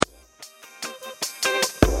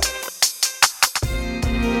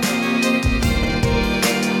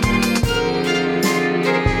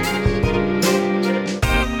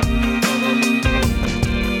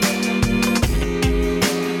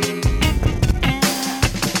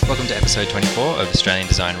to episode 24 of Australian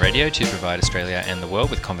Design Radio to provide Australia and the world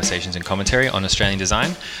with conversations and commentary on Australian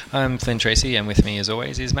design. I'm Flynn Tracy, and with me as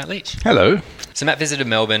always is Matt Leach. Hello. So Matt visited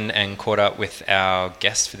Melbourne and caught up with our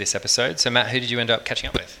guest for this episode. So Matt, who did you end up catching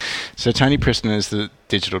up with? So Tony Preston is the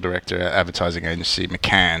digital director at advertising agency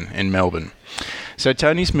McCann in Melbourne. So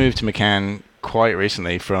Tony's moved to McCann quite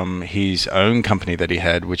recently from his own company that he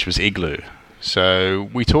had, which was Igloo. So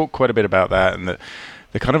we talked quite a bit about that and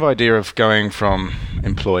the kind of idea of going from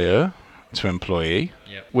employer to employee.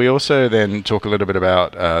 Yep. We also then talk a little bit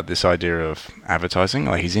about this idea of advertising.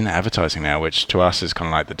 Like, he's in advertising now, which to us is kind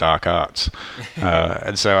of like the dark arts.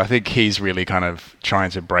 And so I think he's really kind of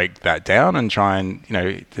trying to break that down and try and,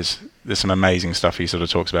 there's some amazing stuff he sort of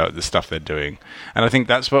talks about, the stuff they're doing. And I think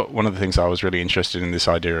that's one of the things I was really interested in, this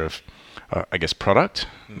idea of, product.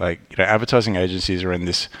 Like, advertising agencies are in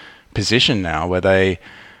this position now where they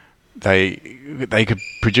could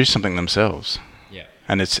produce something themselves. Yeah.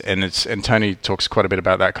 And Tony talks quite a bit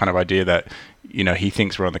about that kind of idea that, he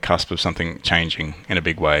thinks we're on the cusp of something changing in a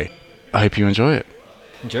big way. I hope you enjoy it.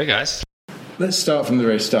 Enjoy, guys. Let's start from the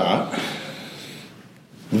very start.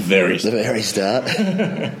 The very start.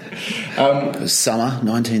 It was summer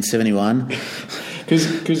 1971.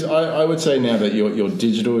 Because I would say now that you're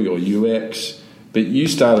digital, you're UX, but you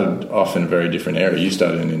started off in a very different area. You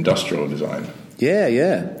started in industrial design.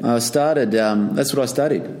 Yeah. I started, that's what I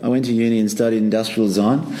studied. I went to uni and studied industrial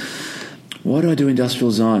design. Why did I do industrial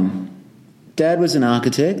design? Dad was an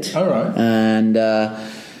architect. All right. And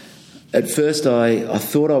at first I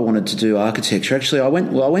thought I wanted to do architecture. Actually, I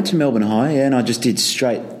went to Melbourne High, and I just did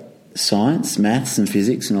straight science, maths and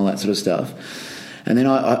physics and all that sort of stuff. And then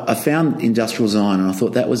I found industrial design, and I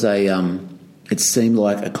thought that was it seemed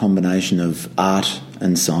like a combination of art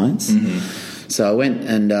and science. Mm-hmm. So I went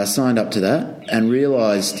and signed up to that and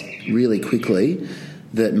realised really quickly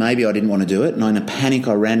that maybe I didn't want to do it. And in a panic,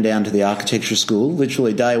 I ran down to the architecture school.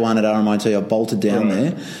 Literally day one at RMIT, I bolted down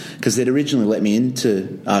there because they'd originally let me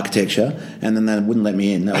into architecture, and then they wouldn't let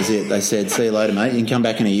me in. That was it. They said, "See you later, mate. You can come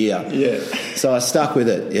back in a year." Yeah. So I stuck with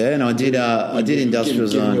it. Yeah, and I did industrial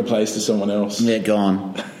design. Giving your place to someone else. Yeah,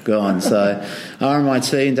 gone. So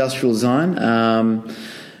RMIT industrial design.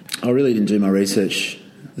 I really didn't do my research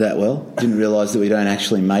that well. Didn't realise that we don't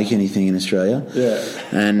actually make anything in Australia. Yeah.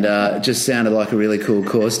 And it just sounded like a really cool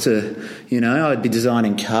course to, I'd be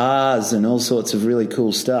designing cars and all sorts of really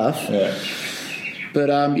cool stuff. Yeah. But,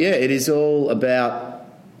 it is all about,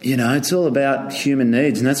 it's all about human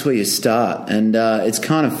needs, and that's where you start. And it's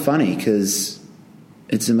kind of funny because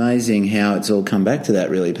it's amazing how it's all come back to that,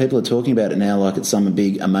 really. People are talking about it now like it's some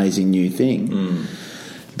big, amazing new thing. Mm.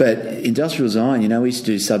 But industrial design, we used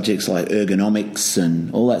to do subjects like ergonomics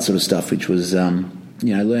and all that sort of stuff, which was,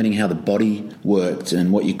 learning how the body worked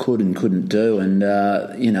and what you could and couldn't do. And,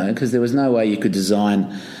 because there was no way you could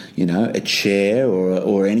design, a chair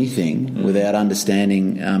or anything without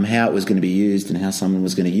understanding how it was going to be used and how someone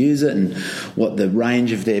was going to use it and what the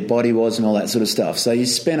range of their body was and all that sort of stuff. So you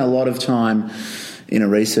spent a lot of time in a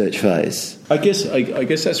research phase. I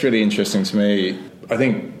guess that's really interesting to me. I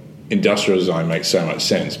think industrial design makes so much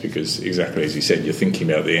sense because, exactly as you said, you're thinking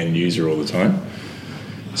about the end user all the time.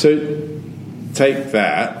 So take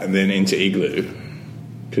that and then into Igloo,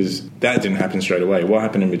 because that didn't happen straight away. What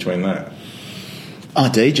happened in between that? I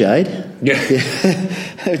DJ'd. Yeah.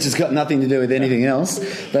 Which has got nothing to do with anything else.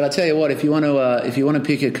 But I tell you what, if you want to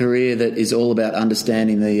pick a career that is all about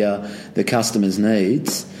understanding the customer's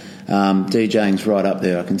needs, DJing's right up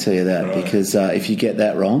there. I can tell you that, right. Because if you get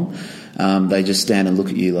that wrong, they just stand and look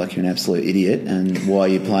at you like you're an absolute idiot and why are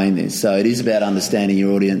you playing this? So it is about understanding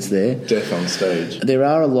your audience there. Death on stage. There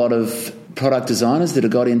are a lot of product designers that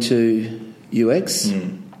have got into UX.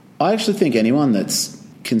 Mm. I actually think anyone that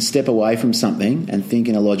can step away from something and think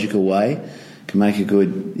in a logical way can make a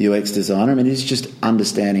good UX designer. I mean, it's just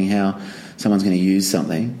understanding how someone's going to use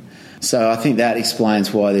something. So I think that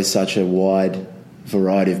explains why there's such a wide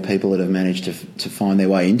variety of people that have managed to find their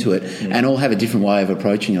way into it, and all have a different way of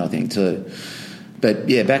approaching it, I think, too. But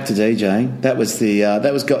yeah, back to DJing.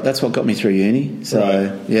 That's what got me through uni. So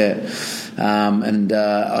right. Yeah,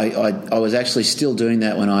 I was actually still doing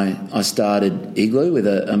that when I started Igloo with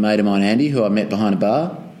a mate of mine, Andy, who I met behind a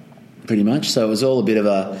bar, pretty much. So it was all a bit of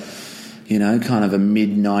a, kind of a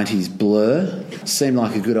mid-90s blur. Seemed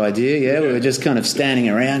like a good idea, yeah. We were just kind of standing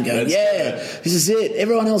around going, this is it.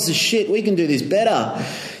 Everyone else is shit. We can do this better.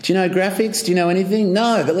 Do you know graphics? Do you know anything?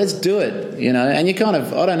 No, but let's do it, And you kind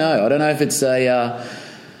of, I don't know if it's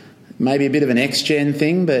maybe a bit of an X-Gen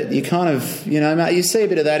thing, but you kind of, you see a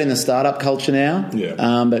bit of that in the startup culture now.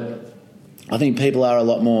 Yeah. But I think people are a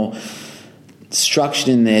lot more structured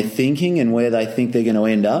in their thinking and where they think they're going to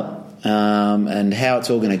end up. and how it's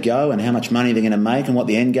all going to go and how much money they're going to make and what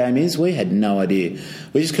the end game is. We had no idea.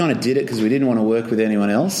 We just kind of did it because we didn't want to work with anyone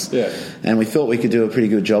else. Yeah. And we thought we could do a pretty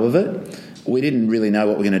good job of it. We didn't really know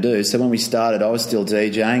what we were going to do. So when we started, I was still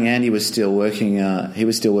DJing. Andy was still working. He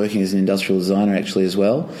was still working as an industrial designer actually as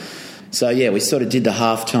well. So yeah, we sort of did the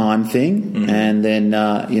half-time thing, and then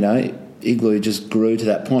Igloo just grew to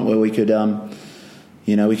that point where we could,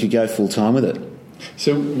 we could go full-time with it.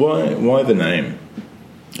 So why the name?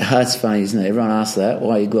 It's funny, isn't it? Everyone asks that.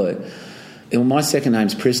 Why Igloo? Well, my second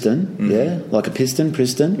name's Preston. Yeah, like a piston,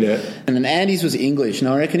 Preston. Yeah. And then Andy's was English, and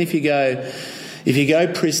I reckon if you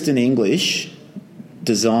go Preston English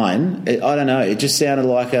design, I don't know, it just sounded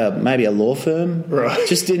like maybe a law firm. Right. It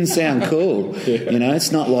just didn't sound cool. Yeah.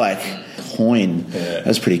 It's not like Hoyne. Yeah.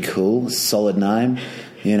 That's pretty cool. Solid name,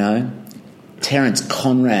 Terence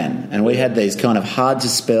Conran. And we had these kind of hard to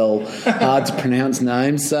spell, hard to pronounce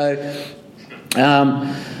names. So,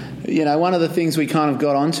 one of the things we kind of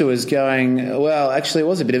got onto is going, well, actually it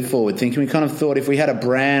was a bit of forward thinking. We kind of thought if we had a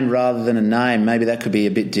brand rather than a name, maybe that could be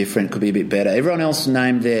a bit different, could be a bit better. Everyone else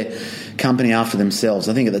named their company after themselves.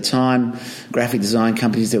 I think at the time, graphic design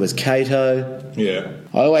companies, there was Cato. Yeah.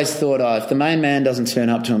 I always thought, if the main man doesn't turn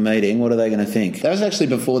up to a meeting, what are they going to think? That was actually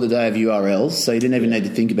before the day of URLs, so you didn't even need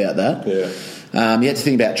to think about that. Yeah. You had to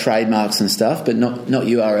think about trademarks and stuff, but not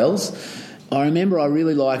URLs. I remember I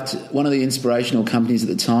really liked one of the inspirational companies at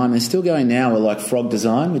the time. They're still going now. Were like Frog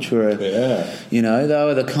Design, which were, they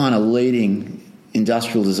were the kind of leading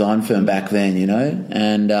industrial design firm back then,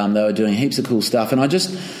 and they were doing heaps of cool stuff. And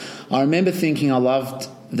I remember thinking I loved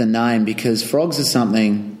the name because frogs are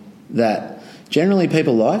something that generally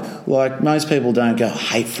people like. Like most people don't go, I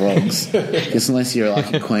hate frogs, just unless you're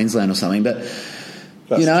like in Queensland or something. But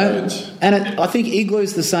That's I think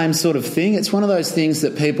Igloo's the same sort of thing. It's one of those things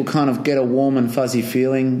that people kind of get a warm and fuzzy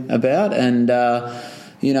feeling about, and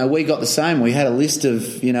we got the same. We had a list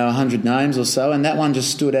of 100 names or so, and that one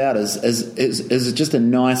just stood out as just a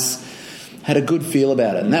nice, had a good feel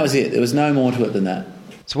about it, and that was it. There was no more to it than that.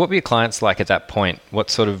 So what were your clients like at that point? What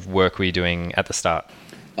sort of work were you doing at the start?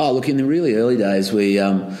 Oh, look, in the really early days, we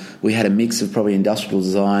had a mix of probably industrial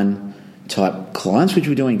design type clients, which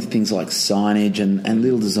were doing things like signage and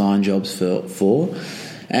little design jobs for.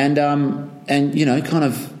 And kind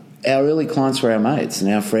of our early clients were our mates and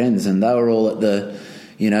our friends, and they were all at the,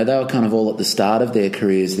 they were kind of all at the start of their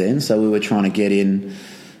careers then, so we were trying to get in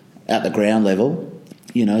at the ground level.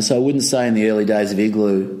 So I wouldn't say in the early days of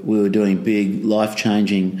Igloo we were doing big,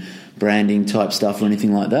 life-changing branding type stuff or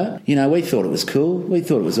anything like that. We thought it was cool. We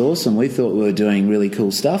thought it was awesome. We thought we were doing really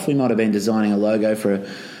cool stuff. We might have been designing a logo for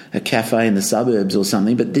a cafe in the suburbs or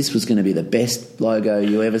something, but this was going to be the best logo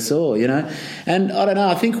you ever saw, And I don't know,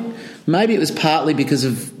 I think maybe it was partly because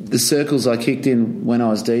of the circles I kicked in when I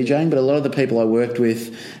was DJing, but a lot of the people I worked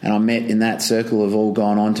with and I met in that circle have all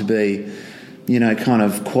gone on to be, kind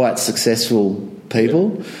of quite successful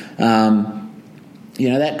people.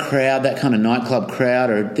 That crowd, that kind of nightclub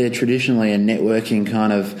crowd, they're traditionally a networking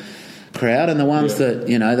kind of crowd, and the ones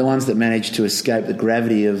that manage to escape the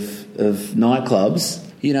gravity of nightclubs,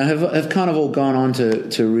 have kind of all gone on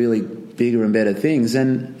to really bigger and better things.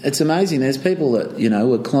 And it's amazing. There's people that,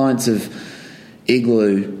 were clients of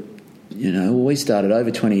Igloo, we started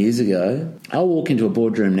over 20 years ago. I'll walk into a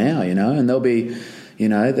boardroom now, and there'll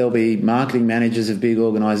be marketing managers of big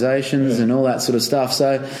organisations and all that sort of stuff.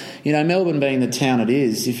 So, Melbourne being the town it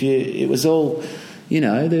is, it was all,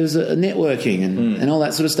 there was a networking and all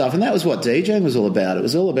that sort of stuff. And that was what DJing was all about. It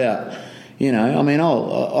was all about,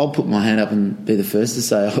 I'll put my hand up and be the first to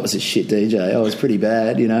say I was a shit DJ. I was pretty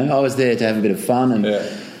bad, I was there to have a bit of fun and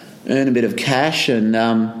earn a bit of cash. And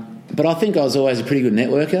but I think I was always a pretty good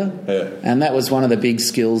networker. Yeah. And that was one of the big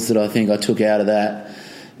skills that I think I took out of that.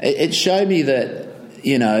 It showed me that,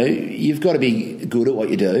 you've got to be good at what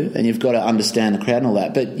you do and you've got to understand the crowd and all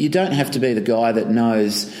that, but you don't have to be the guy that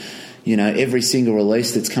knows, every single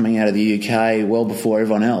release that's coming out of the UK well before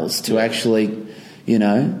everyone else to actually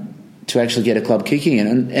get a club kicking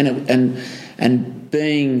in. And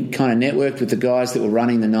being kind of networked with the guys that were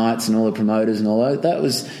running the nights and all the promoters and all that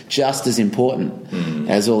was just as important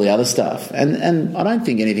as all the other stuff. And I don't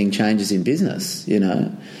think anything changes in business,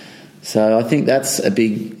 So I think that's a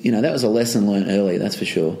big, that was a lesson learned early, that's for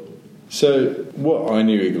sure. So what I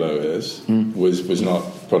knew Igloo as was not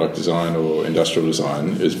product design or industrial design.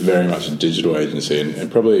 It was very much a digital agency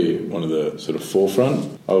and probably one of the sort of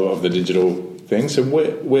forefront of the digital thing. So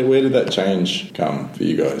where did that change come for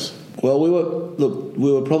you guys? Well, we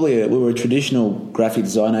were a traditional graphic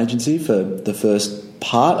design agency for the first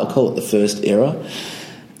part. I'll call it the first era.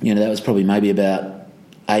 That was probably maybe about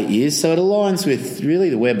 8 years. So it aligns with, really,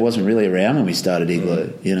 the web wasn't really around when we started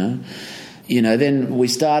Igloo, you know. Then we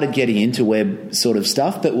started getting into web sort of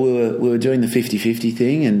stuff, but we were doing the 50-50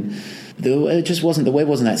 thing, and the web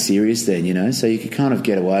wasn't that serious then, you know, so you could kind of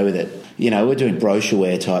get away with it. You know, we're doing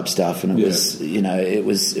brochureware type stuff, and it was, you know, it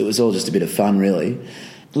was all just a bit of fun, really.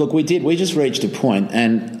 Look, we just reached a point,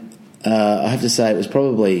 and I have to say it was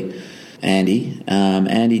probably Andy.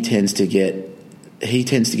 Andy tends to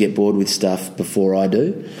get bored with stuff before I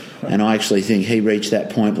do, and I actually think he reached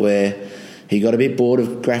that point where he got a bit bored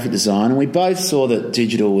of graphic design, and we both saw that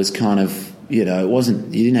digital was kind of, you know,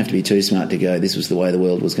 you didn't have to be too smart to go, this was the way the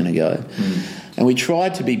world was going to go. And we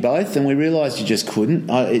tried to be both, and we realised you just couldn't.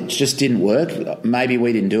 It just didn't work. Maybe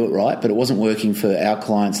we didn't do it right, but it wasn't working for our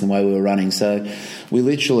clients and the way we were running. So we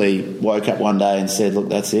literally woke up one day and said, look,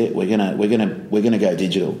 that's it, we're gonna go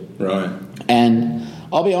digital. Right. And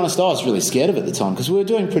I'll be honest, I was really scared of it at the time, because we were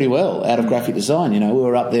doing pretty well out of graphic design. You know, we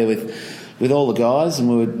were up there with all the guys, and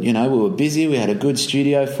we were busy. We had a good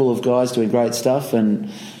studio full of guys doing great stuff, and,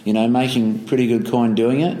 you know, making pretty good coin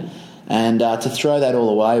doing it. And to throw that all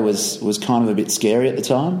away was kind of a bit scary at the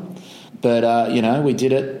time. But you know, we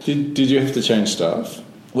did it. Did you have to change staff?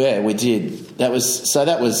 Yeah, we did. That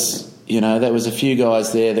was you know, there was a few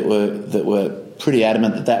guys there that were pretty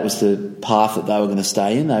adamant that was the path that they were going to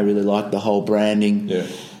stay in. They really liked the whole branding,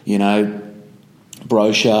 you know,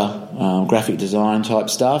 brochure, graphic design type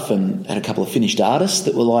stuff, and had a couple of finished artists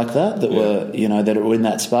that were like that were, you know, that were in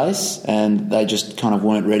that space, and they just kind of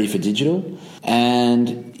weren't ready for digital.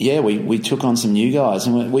 And we took on some new guys,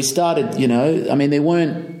 and we started, you know, I mean,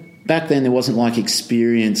 back then there wasn't like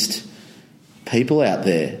experienced people out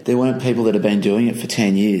there. There weren't people that had been doing it for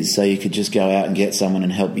 10 years, so you could just go out and get someone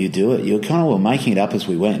and help you do it. You were making it up as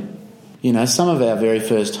we went. You know, some of our very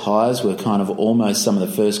first hires were kind of almost some of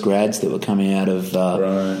the first grads that were coming out of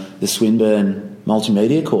the Swinburne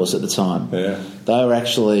multimedia course at the time. Yeah. They were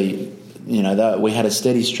actually, you know, we had a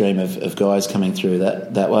steady stream of guys coming through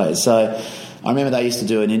that way. So I remember they used to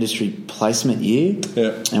do an industry placement year,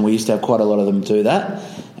 and we used to have quite a lot of them do that,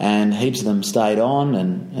 and heaps of them stayed on,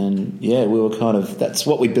 and we were kind of, that's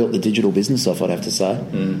what we built the digital business off, I'd have to say.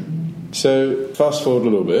 So fast forward a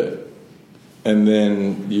little bit, and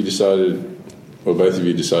then you decided, or both of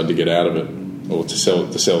you decided to get out of it, or to sell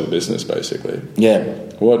the business, basically. Yeah.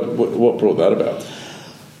 What brought that about?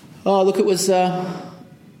 Oh, look, it was...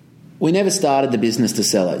 we never started the business to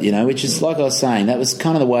sell it, you know, which is, like I was saying, that was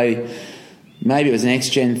kind of the way... Maybe it was an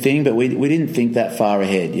X-Gen thing, but we didn't think that far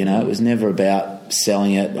ahead, you know. It was never about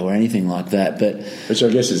selling it or anything like that. But which I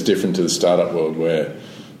guess is different to the startup world, where...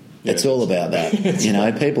 It's all about that. You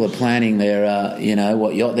know, people are planning their, you know,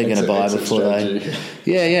 what yacht they're going to buy before they...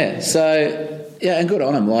 Yeah. So, yeah, and good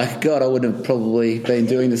on them. Like, God, I wouldn't have probably been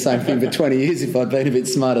doing the same thing for 20 years if I'd been a bit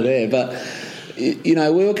smarter there. But, you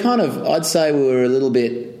know, we were kind of... I'd say we were a little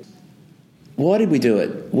bit... Why did we do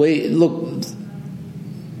it? Look...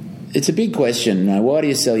 It's a big question. You know, why do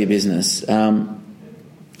you sell your business? Andy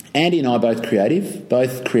and I both creative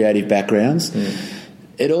backgrounds.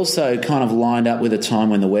 It also kind of lined up with a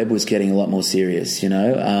time when the web was getting a lot more serious, you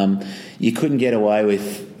know. You couldn't get away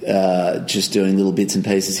with just doing little bits and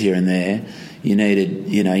pieces here and there. You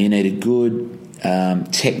needed good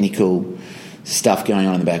technical stuff going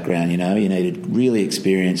on in the background, you know. You needed really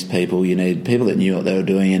experienced people. You needed people that knew what they were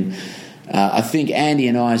doing. And I think Andy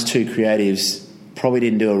and I, as two creatives, probably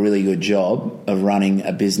didn't do a really good job of running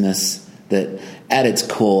a business that at its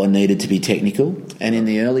core needed to be technical. And in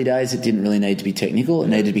the early days, it didn't really need to be technical. It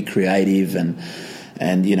needed to be creative, and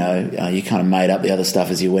you know, you kind of made up the other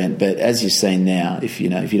stuff as you went. But as you've seen now, if you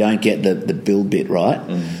don't get the build bit right,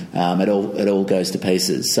 it all goes to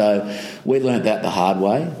pieces. So we learnt that the hard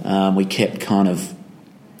way. We kept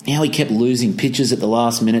losing pitches at the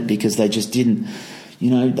last minute because they just didn't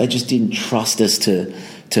trust us to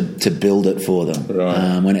build it for them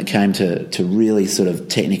when it came to really sort of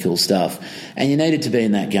technical stuff. And you needed to be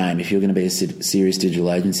in that game if you were going to be a serious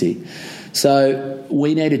digital agency. So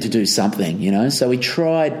we needed to do something, you know. So we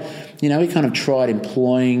tried, you know, we kind of tried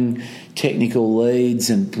employing technical leads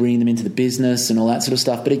and bringing them into the business and all that sort of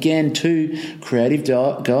stuff. But again, two creative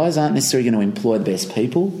guys aren't necessarily going to employ the best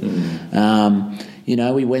people. You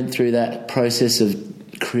know, we went through that process of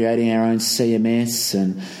creating our own CMS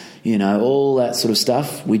and, you know, all that sort of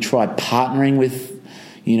stuff. We tried partnering with,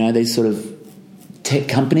 you know, these sort of tech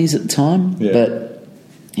companies at the time. Yeah. But,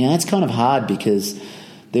 you know, it's kind of hard because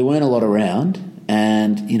there weren't a lot around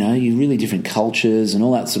and, you know, you're really different cultures and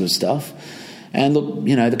all that sort of stuff. And look,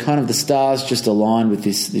 you know, the stars just aligned with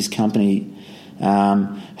this company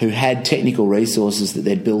who had technical resources that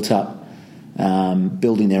they'd built up,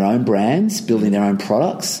 building their own brands, building their own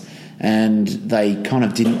products. and they kind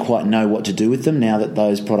of didn't quite know what to do with them now that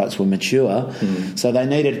those products were mature. So they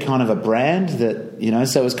needed kind of a brand that, you know,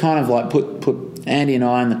 so it was kind of like put Andy and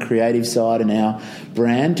I on the creative side and our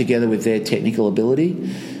brand together with their technical ability.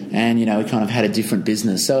 And, you know, we kind of had a different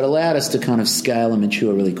business. So it allowed us to kind of scale and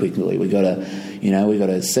mature really quickly. We got a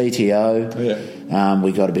CTO,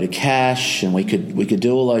 we got a bit of cash, and we could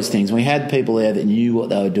do all those things. We had people there that knew what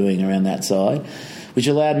they were doing around that side, which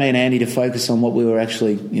allowed me and Andy to focus on what we were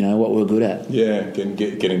actually, you know, what we were good at. Yeah,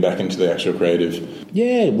 getting back into the actual creative.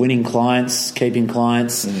 Yeah, winning clients, keeping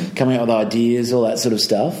clients, coming up with ideas, all that sort of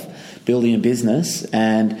stuff, building a business,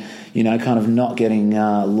 and, you know, kind of not getting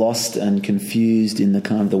lost and confused in the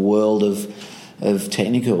kind of the world of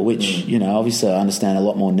technical, which, you know, obviously I understand a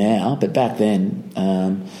lot more now, but back then,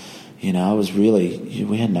 you know,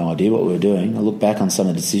 we had no idea what we were doing. I look back on some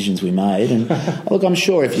of the decisions we made, and look, I'm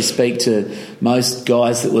sure if you speak to most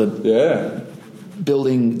guys that were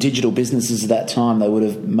building digital businesses at that time, they would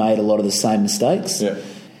have made a lot of the same mistakes. Yeah.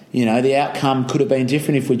 You know, the outcome could have been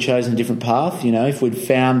different if we'd chosen a different path, you know, if we'd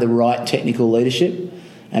found the right technical leadership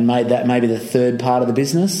and made that maybe the third part of the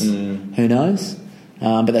business. Who knows?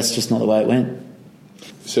 But that's just not the way it went.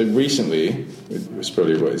 So recently, it was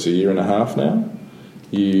probably, it's a year and a half now,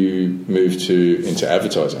 you moved into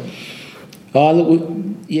advertising.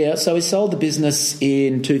 So we sold the business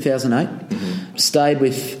in 2008.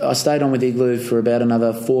 I stayed on with Igloo for about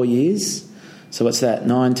another 4 years. So what's that,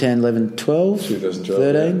 9, 10, 11, 12? 2012.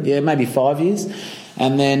 13? Yeah, maybe 5 years.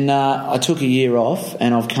 And then I took a year off,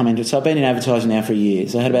 and I've come into it. So I've been in advertising now for a year.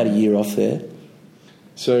 So I had about a year off there.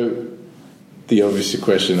 So the obvious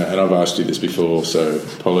question, and I've asked you this before, so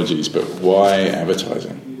apologies, but why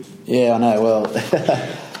advertising? Yeah, I know. Well,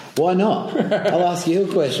 why not? I'll ask you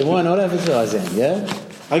a question. Why not advertising? Yeah.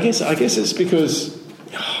 I guess it's because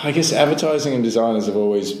advertising and designers have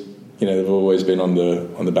always, you know, they've always been on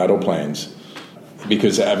the battle planes,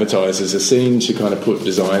 because advertisers are seen to kind of put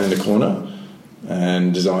design in the corner,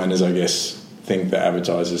 and designers, I guess, think that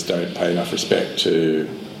advertisers don't pay enough respect to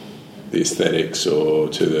the aesthetics or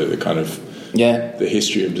to the kind of the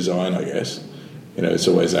history of design, I guess. You know, it's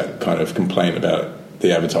always that kind of complaint about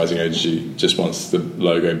the advertising agency just wants the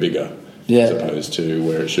logo bigger as opposed to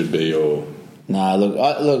where it should be. Or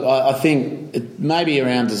no, I think maybe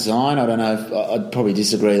around design, I don't know, I'd probably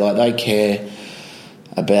disagree. Like, they care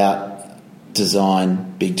about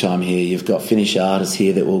design big time here. You've got Finnish artists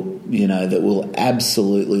here that will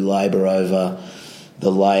absolutely labour over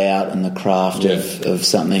the layout and the craft of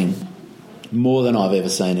something more than I've ever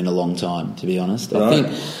seen in a long time, to be honest. Right.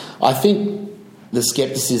 I think the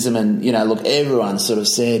scepticism, and, you know, look, everyone sort of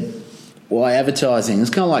said, why advertising? It's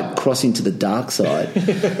kind of like crossing to the dark side.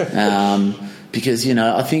 Because, you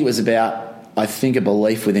know, I think it was about, a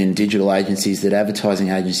belief within digital agencies that advertising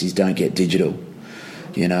agencies don't get digital.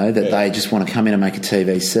 You know, that they just want to come in and make a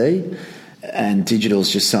TVC, and digital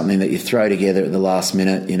is just something that you throw together at the last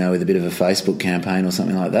minute, you know, with a bit of a Facebook campaign or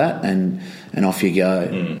something like that, and off you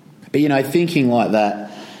go. But, you know, thinking like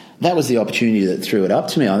that was the opportunity that threw it up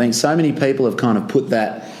to me. I think so many people have kind of put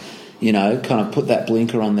that, you know, put that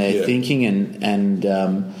blinker on their thinking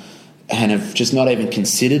and have just not even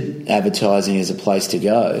considered advertising as a place to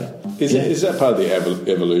go. Is that part of the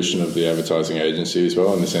evolution of the advertising agency as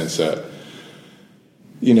well, in the sense that,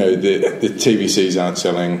 you know, the TVCs aren't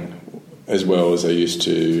selling as well as they used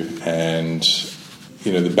to, and,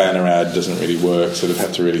 you know, the banner ad doesn't really work, so they've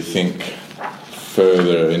had to really think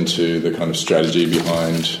further into the kind of strategy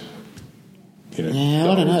behind, you know.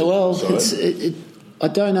 Yeah, I don't know. Well, I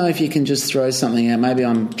don't know if you can just throw something out. Maybe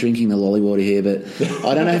I'm drinking the lolly water here, but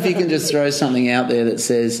I don't know if you can just throw something out there that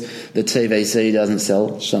says the TVC doesn't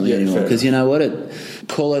sell something anymore. Because, you know what,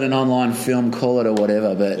 call it an online film, call it or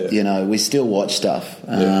whatever, but, you know, we still watch stuff.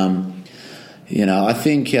 You know, I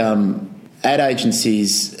think ad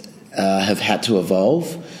agencies have had to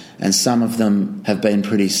evolve, and some of them have been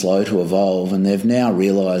pretty slow to evolve, and they've now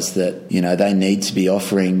realised that, you know, they need to be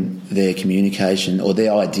offering their communication or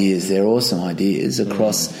their ideas, their awesome ideas,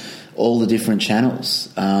 across all the different channels.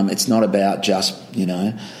 It's not about just, you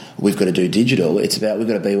know, we've got to do digital. It's about we've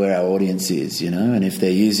got to be where our audience is, you know, and if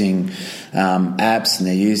they're using apps and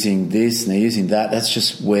they're using this and they're using that, that's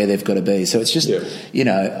just where they've got to be. So it's just, you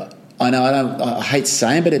know, I hate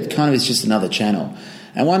saying, but it kind of is just another channel.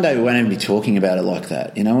 And one day we won't even be talking about it like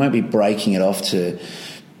that. You know, we won't be breaking it off to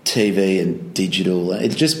TV and digital. It'll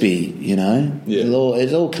just be, you know,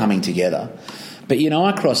 it's all coming together. But, you know,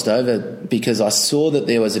 I crossed over because I saw that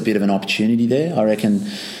there was a bit of an opportunity there, I reckon,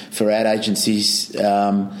 for ad agencies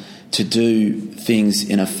to do things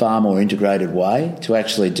in a far more integrated way, to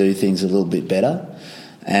actually do things a little bit better.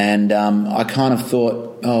 And I kind of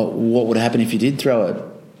thought, what would happen if you did throw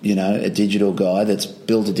a digital guy that's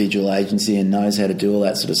built a digital agency and knows how to do all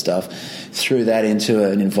that sort of stuff, threw that into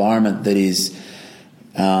an environment that is,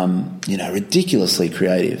 ridiculously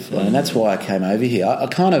creative. And that's why I came over here. I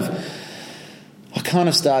kind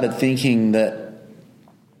of started thinking that,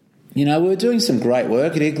 we were doing some great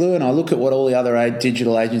work at Igloo, and I look at what all the other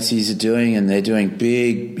digital agencies are doing, and they're doing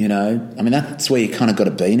big, that's where you kind of got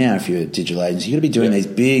to be now if you're a digital agency. You've got to be doing these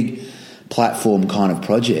big platform kind of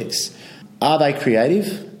projects. Are they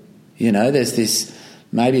creative? There's this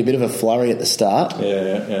maybe a bit of a flurry at the start.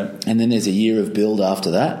 Yeah. And then there's a year of build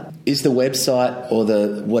after that. Is the website or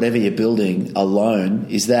the whatever you're building alone,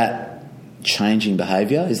 is that changing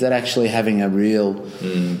behaviour? Is that actually having a real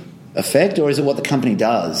effect, or is it what the company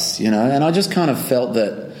does? And I just kind of felt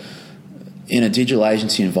that in a digital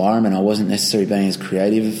agency environment, I wasn't necessarily being as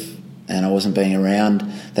creative, and I wasn't being around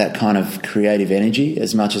that kind of creative energy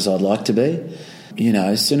as much as I'd like to be.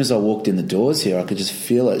 As soon as I walked in the doors here, I could just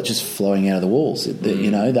feel it just flowing out of the walls.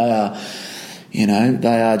 They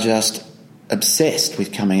are just obsessed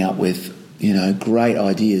with coming up with, great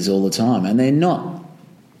ideas all the time, and they're not,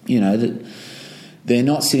 they're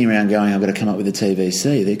not sitting around going, I've got to come up with a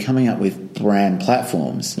TVC. They're coming up with brand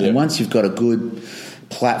platforms. And once you've got a good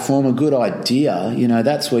platform, a good idea,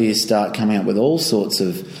 that's where you start coming up with all sorts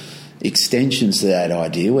of extensions to that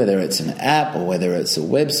idea, whether it's an app or whether it's a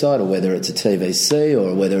website or whether it's a TVC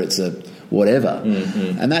or whether it's a whatever.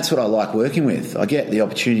 And that's what I like working with. I get the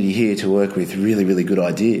opportunity here to work with really, really good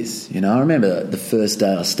ideas. I remember the first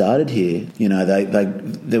day I started here,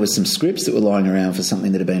 there were some scripts that were lying around for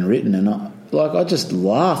something that had been written, and I just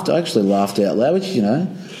laughed. I actually laughed out loud, which,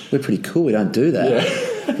 we're pretty cool. We don't do that.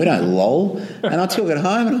 Yeah. We don't lol. And I took it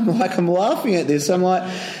home and I'm laughing at this. I'm like,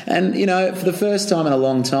 and, for the first time in a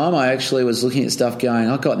long time, I actually was looking at stuff going,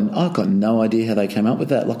 I got no idea how they came up with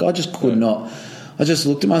that. I just could not. I just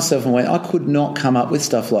looked at myself and went, I could not come up with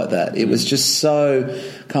stuff like that. It was just so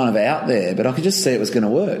kind of out there, but I could just see it was going to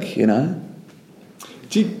work,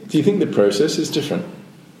 Do you think the process is different?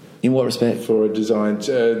 In what respect? For a design,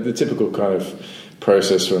 the typical kind of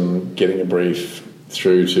process from getting a brief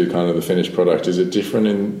through to kind of the finished product, is it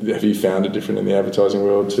different? Have you found it different in the advertising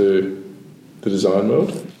world to the design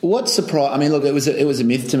world? What surprised? I mean, look, it was a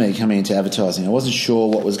myth to me coming into advertising. I wasn't sure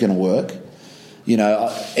what was going to work.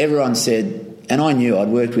 Everyone said, and I knew I'd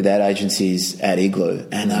worked with ad agencies at Igloo,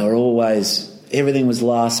 and they were always, everything was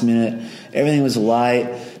last minute, everything was late,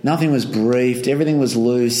 nothing was briefed, everything was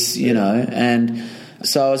loose, and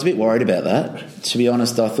so I was a bit worried about that. To be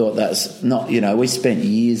honest, I thought that's not, we spent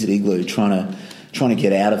years at Igloo trying to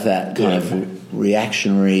get out of that kind of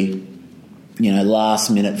reactionary,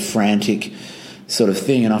 last minute frantic sort of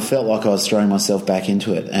thing, and I felt like I was throwing myself back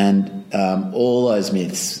into it, and all those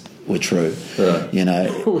myths were true. Right.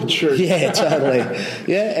 Were true. Yeah, totally.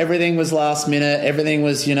 Yeah, everything was last minute. Everything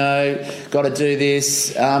was, got to do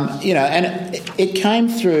this. And it came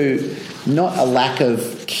through not a lack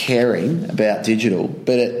of caring about digital,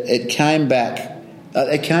 but it came back.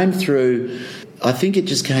 It came through. I think it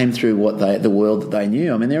just came through the world that they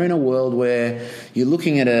knew. I mean, they're in a world where you're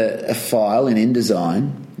looking at a file in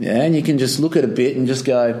InDesign, and you can just look at a bit and just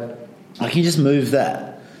go, I can just move that.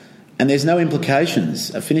 And there's no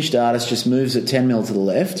implications. A finished artist just moves it 10 mil to the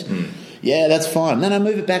left. Yeah, that's fine. Then I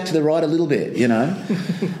move it back to the right a little bit,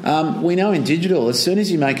 We know in digital, as soon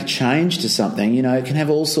as you make a change to something, it can have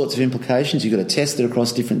all sorts of implications. You've got to test it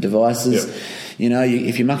across different devices. Yep.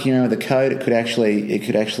 If you're mucking around with the code, it could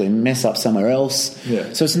actually mess up somewhere else.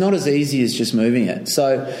 Yeah. So it's not as easy as just moving it.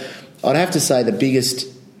 So I'd have to say the biggest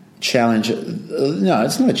challenge, no,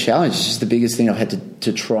 it's not a challenge, it's just the biggest thing I've had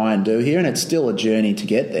to try and do here, and it's still a journey to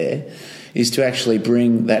get there, is to actually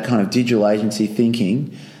bring that kind of digital agency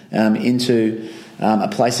thinking into a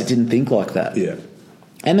place that didn't think like that. Yeah.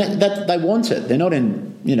 And that they want it. They're not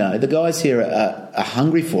in, the guys here are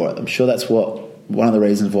hungry for it. I'm sure that's one of the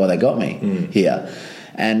reasons why they got me here,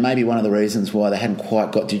 and maybe one of the reasons why they hadn't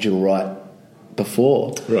quite got digital right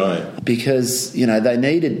before. Right. Because, they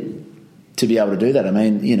needed to be able to do that. I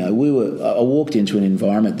mean, I walked into an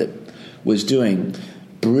environment that was doing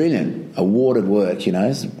brilliant, awarded work,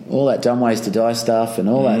 all that dumb ways to die stuff and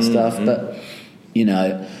all that stuff. But,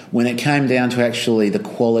 when it came down to actually the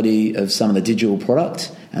quality of some of the digital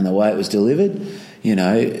product and the way it was delivered,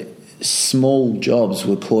 small jobs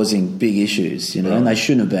were causing big issues, and they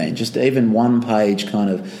shouldn't have been. Just even one-page kind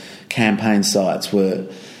of campaign sites were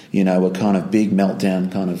kind of big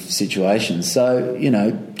meltdown kind of situations. So,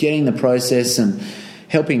 getting the process and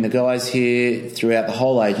helping the guys here throughout the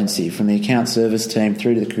whole agency, from the account service team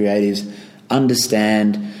through to the creatives,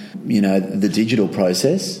 understand, the digital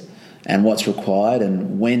process and what's required,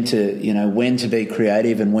 and when to be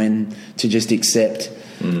creative and when to just accept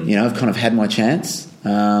You know, I've kind of had my chance.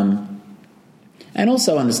 And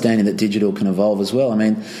also understanding that digital can evolve as well. I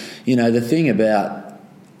mean, you know, the thing about,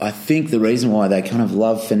 I think the reason why they kind of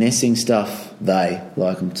love finessing stuff,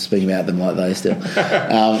 I'm speaking about them like they still,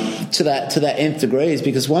 to that nth degree is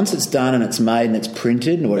because once it's done and it's made and it's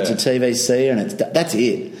printed or it's a TVC and that's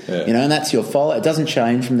it, you know, and that's your file. It doesn't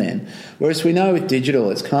change from then. Whereas we know with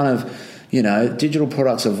digital, it's kind of, you know, digital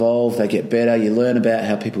products evolve, they get better, you learn about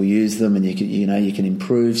how people use them and you can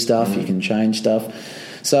improve stuff, you can change stuff.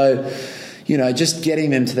 So, you know, just getting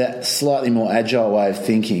them to that slightly more agile way of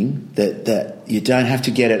thinking that you don't have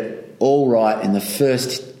to get it all right in the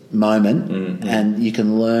first moment and you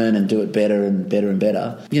can learn and do it better and better and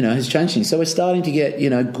better, you know, has changed things. So we're starting to get, you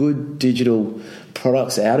know, good digital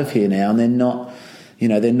products out of here now, and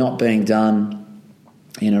they're not being done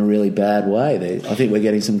in a really bad way. I think we're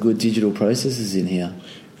getting some good digital processes in here.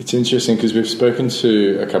 It's interesting because we've spoken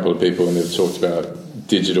to a couple of people and they've talked about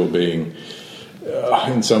digital being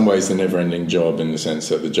in some ways the never-ending job, in the sense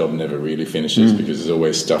that the job never really finishes because there's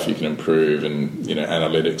always stuff you can improve, and you know,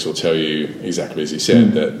 analytics will tell you exactly as you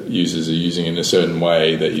said that users are using it in a certain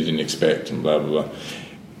way that you didn't expect, and blah blah blah.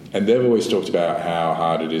 And they've always talked about how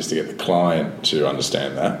hard it is to get the client to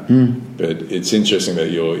understand that. But it's interesting that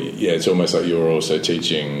it's almost like you're also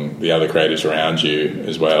teaching the other creatives around you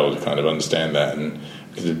as well to kind of understand that, and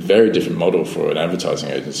it's a very different model for an advertising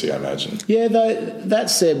agency, I imagine. Yeah, that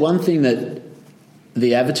said, one thing that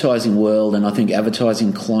the advertising world, and I think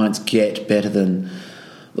advertising clients get better than,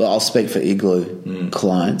 well, I'll speak for Igloo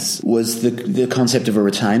clients, was the concept of a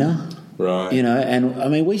retainer. Right. You know, and I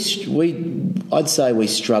mean, I'd say we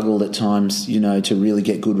struggled at times, you know, to really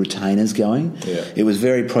get good retainers going. Yeah. It was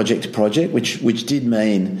very project to project, which did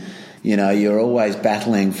mean, you know, you're always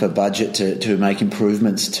battling for budget to make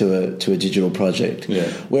improvements to a digital project. Yeah.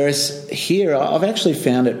 Whereas here, I've actually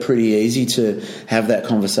found it pretty easy to have that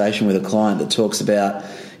conversation with a client that talks about,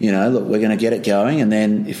 you know, look, we're going to get it going, and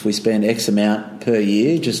then if we spend X amount per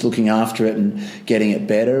year just looking after it and getting it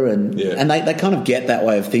better, and they kind of get that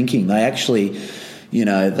way of thinking. They actually, you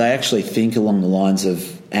know, think along the lines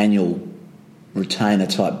of annual retainer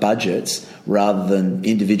type budgets rather than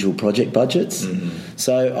individual project budgets.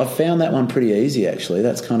 So I've found that one pretty easy, actually.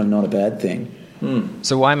 That's kind of not a bad thing.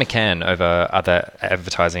 So why McCann over other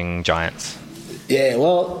advertising giants? Yeah,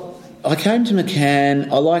 well, I came to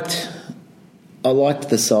McCann, I liked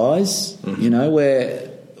the size. You know,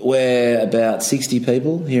 we're about 60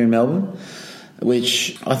 people here in Melbourne,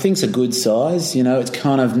 which I think is a good size. You know, it's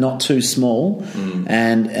kind of not too small,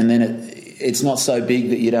 and then it's not so big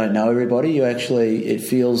that you don't know everybody. It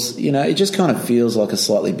feels, you know, it just kind of feels like a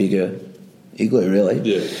slightly bigger Igloo, really.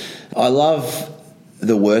 Yeah. I love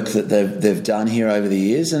the work that they've done here over the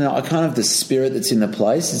years, and I kind of, the spirit that's in the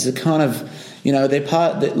place is a kind of, you know,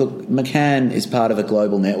 look, McCann is part of a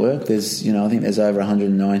global network. There's, you know, I think there's over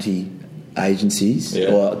 190 agencies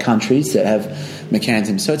or countries that have McCann's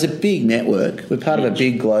in. So it's a big network. We're part of a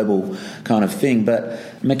big global kind of thing. But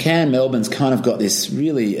McCann Melbourne's kind of got this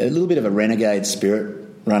really, a little bit of a renegade spirit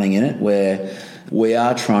running in it, where we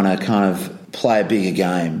are trying to kind of play a bigger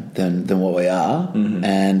game than what we are,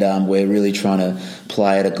 and we're really trying to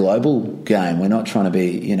play at a global game. We're not trying to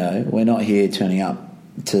be, you know, we're not here turning up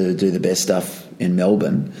to do the best stuff in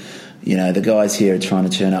Melbourne. You know, the guys here are trying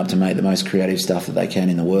to turn up to make the most creative stuff that they can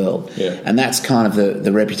in the world. Yeah. And that's kind of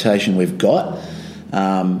the reputation we've got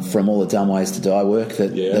from all the Dumb Ways to Die work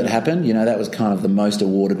that happened. You know, that was kind of the most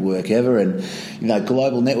awarded work ever. And, you know,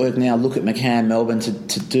 global network now look at McCann Melbourne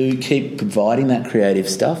to keep providing that creative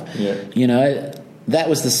stuff. Yeah. You know, that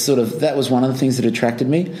was one of the things that attracted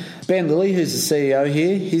me. Ben Lilly, who's the CEO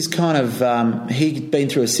here, he's kind of he'd been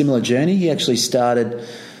through a similar journey. He actually started,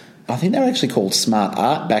 I think they were actually called Smart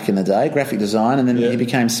Art back in the day, graphic design, and then he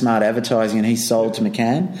became Smart Advertising, and he sold to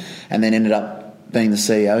McCann and then ended up being the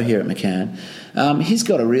CEO here at McCann. He's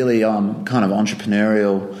got a really kind of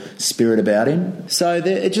entrepreneurial spirit about him. So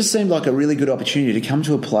it just seemed like a really good opportunity to come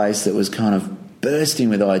to a place that was kind of bursting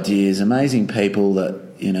with ideas, amazing people that,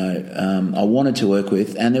 you know, I wanted to work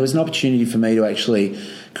with, and there was an opportunity for me to actually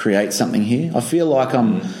create something here. I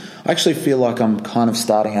actually feel like I'm kind of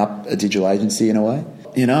starting up a digital agency in a way.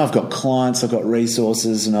 You know, I've got clients, I've got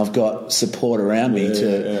resources, and I've got support around me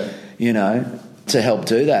you know, to help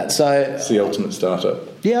do that. So it's the ultimate startup.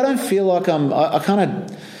 Yeah, I don't feel like I kind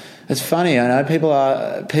of. It's funny, I know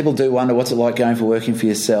people do wonder what's it like going from working for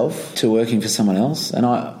yourself to working for someone else. And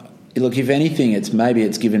look, if anything, it's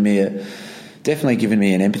definitely given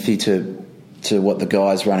me an empathy to what the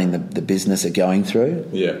guys running the business are going through.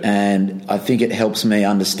 Yeah, and I think it helps me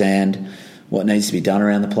understand what needs to be done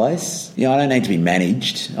around the place. I don't need to be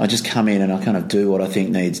managed. I just come in and I kind of do what I think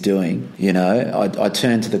needs doing. I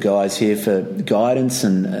turn to the guys here for guidance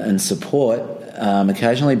and support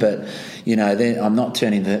occasionally, but I'm not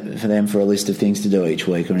turning for them for a list of things to do each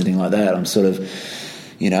week or anything like that. I'm sort of,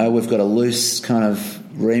 we've got a loose kind of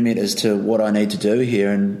remit as to what I need to do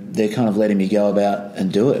here, and they're kind of letting me go about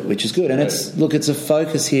and do it, which is good. And it's a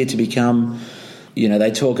focus here to become,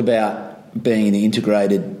 they talk about being an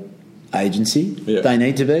integrated agency. Yeah. They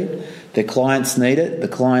need to be. Their clients need it. The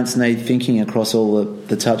clients need thinking across all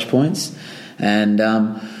the touch points. And,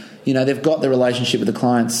 they've got the relationship with the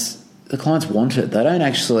clients. The clients want it. They don't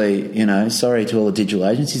actually, sorry to all the digital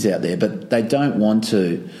agencies out there, but they don't want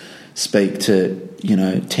to speak to,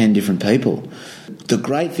 10 different people. The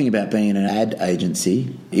great thing about being an ad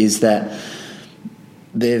agency is that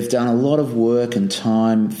they've done a lot of work and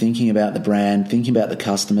time thinking about the brand, thinking about the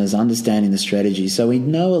customers, understanding the strategy. So we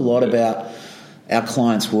know a lot about our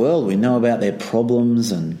clients' world. We know about their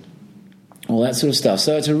problems and all that sort of stuff.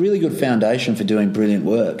 So it's a really good foundation for doing brilliant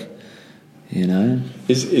work,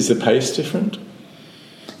 Is the pace different?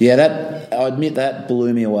 Yeah, I admit that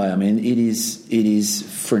blew me away. I mean, it is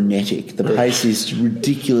frenetic. The pace is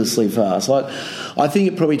ridiculously fast. Like, I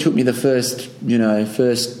think it probably took me the first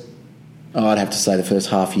I'd have to say the first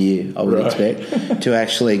half year, I would expect, to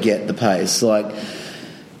actually get the pace. Like,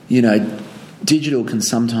 digital can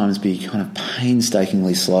sometimes be kind of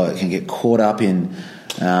painstakingly slow. It can get caught up in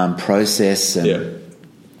process. And,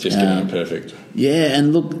 just getting it perfect. Yeah,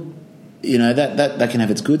 and look, that can have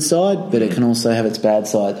its good side, but it can also have its bad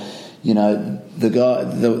side.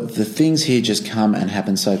 The things here just come and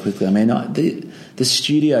happen so quickly. I mean, the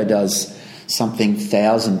studio does something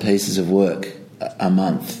 1,000 pieces of work a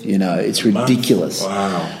month. It's ridiculous.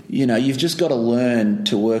 Wow. You've just got to learn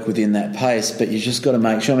to work within that pace, but you've just got to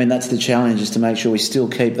make sure. I mean, that's the challenge, is to make sure we still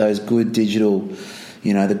keep those good digital,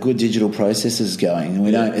 the good digital processes going. And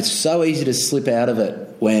we don't. It's so easy to slip out of it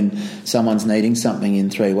when someone's needing something in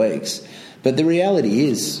 3 weeks. But the reality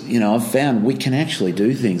is, I've found we can actually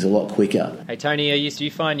do things a lot quicker. Hey, Tony, do you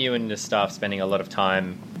find you and the staff spending a lot of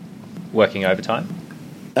time working overtime?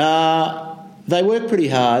 They work pretty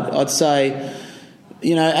hard. I'd say,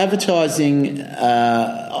 advertising,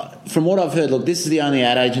 from what I've heard, look, this is the only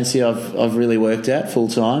ad agency I've really worked at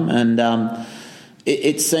full-time, and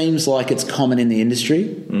it seems like it's common in the industry.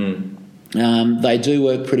 They do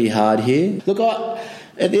work pretty hard here. Look,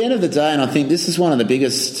 at the end of the day, and I think this is one of the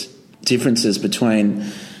biggest differences between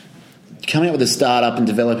coming up with a startup and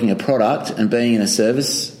developing a product and being in a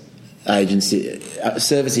service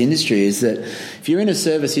industry, is that if you're in a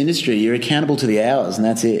service industry, you're accountable to the hours, and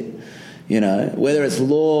that's it. Whether it's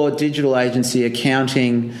law, digital agency,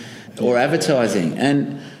 accounting, or advertising.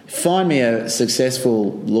 And find me a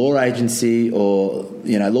successful law agency or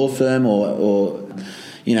law firm or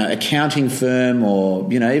accounting firm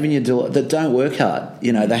or even your that don't work hard.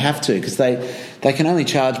 They have to, because they can only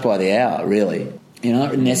charge by the hour, really.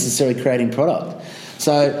 Not necessarily creating product.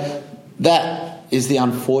 So that is the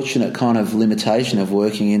unfortunate kind of limitation of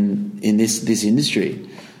working in this industry,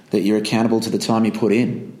 that you're accountable to the time you put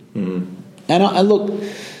in. And I look,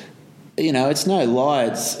 it's no lie.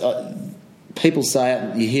 It's people say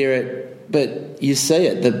it, you hear it, but you see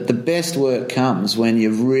it. The best work comes when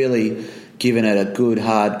you've really given it a good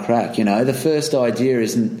hard crack. The first idea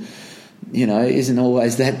isn't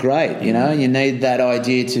always that great. You need that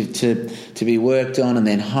idea to be worked on and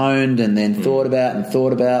then honed and then thought about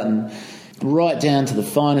and right down to the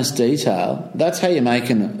finest detail. That's how you're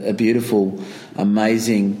making a beautiful,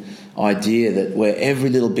 amazing idea, that where every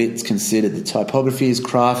little bit's considered. The typography is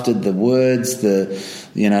crafted, the words,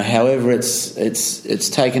 however it's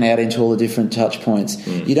taken out into all the different touch points.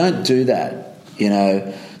 You don't do that,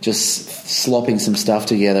 just slopping some stuff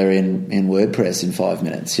together in WordPress in 5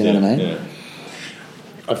 minutes. You know what I mean? Yeah.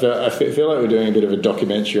 I feel like we're doing a bit of a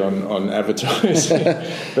documentary on advertising,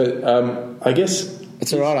 but I guess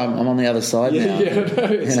it's all right. I'm on the other side now.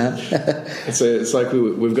 It's like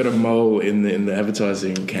we've got a mole in the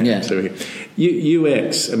advertising camp. Yeah. So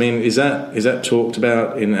UX. I mean, is that talked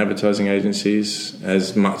about in advertising agencies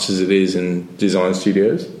as much as it is in design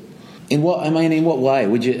studios? In what way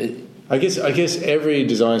would you? I guess every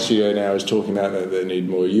design studio now is talking about that they need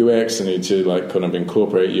more UX. They need to kind of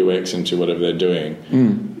incorporate UX into whatever they're doing.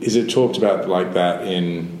 Is it talked about like that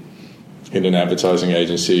in an advertising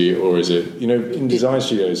agency, or is it, in design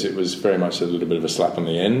studios it was very much a little bit of a slap on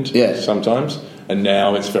the end sometimes, and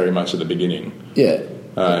now it's very much at the beginning?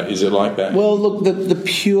 Is it like that? Well, look, the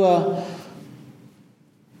pure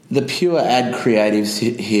ad creatives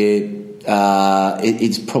here,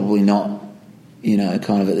 it's probably not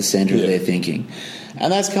kind of at the centre of their thinking.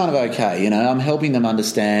 And that's kind of okay, I'm helping them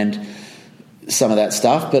understand some of that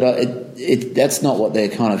stuff, but that's not what they're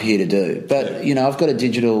kind of here to do. But, I've got a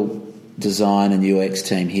digital design and UX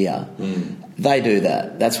team here. They do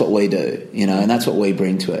that. That's what we do, and that's what we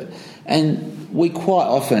bring to it. And we quite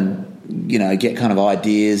often, get kind of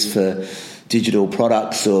ideas for digital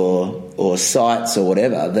products or sites or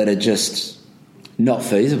whatever that are just not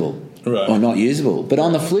feasible or not usable. But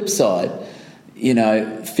on the flip side,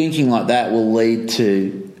 thinking like that will lead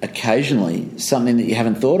to occasionally something that you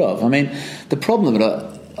haven't thought of. I mean, the problem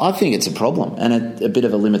that I think it's a problem and a bit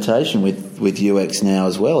of a limitation with UX now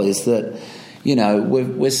as well is that,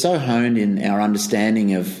 we're so honed in our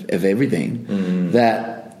understanding of everything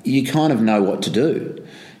that you kind of know what to do.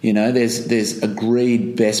 There's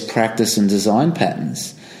agreed best practice and design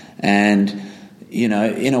patterns. And,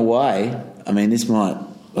 in a way, I mean, this might,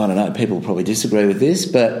 I don't know, people probably disagree with this,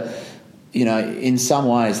 but, in some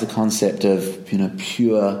ways the concept of,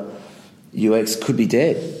 pure UX could be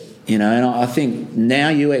dead, and I think now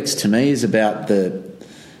UX to me is about the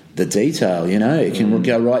detail, it can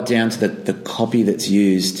go right down to the copy that's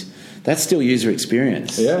used. That's still user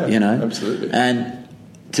experience, absolutely. And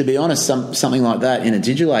to be honest, something like that in a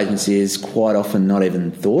digital agency is quite often not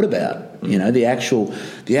even thought about. The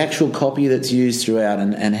actual copy that's used throughout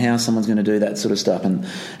and how someone's going to do that sort of stuff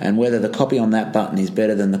and whether the copy on that button is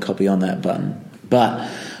better than the copy on that button. But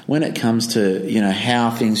when it comes to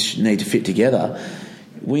how things need to fit together,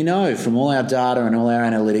 we know from all our data and all our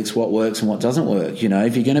analytics what works and what doesn't work. If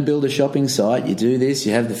you're going to build a shopping site, you do this.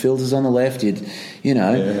 You have the filters on the left.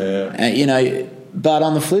 But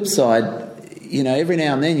on the flip side, every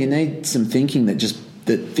now and then you need some thinking that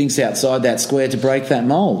thinks outside that square to break that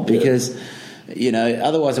mould because,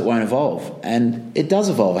 otherwise it won't evolve. And it does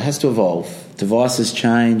evolve. It has to evolve. Devices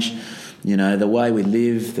change. The way we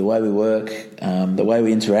live, the way we work, the way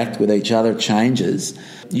we interact with each other changes.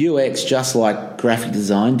 UX, just like graphic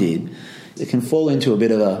design did, it can fall into a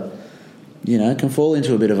bit of a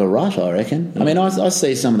rut, I reckon. I mean, I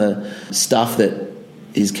see some of the stuff that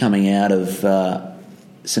is coming out of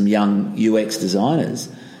some young UX designers,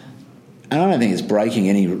 and I don't think it's breaking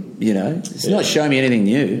any, it's not showing me anything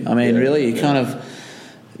new. I mean, really, you kind of,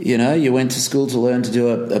 you went to school to learn to do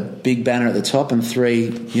a big banner at the top and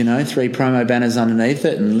three promo banners underneath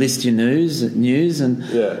it and list your news and,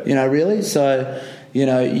 really. So,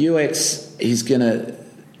 UX is going to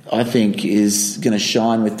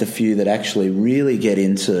shine with the few that actually really get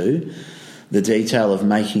into the detail of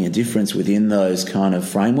making a difference within those kind of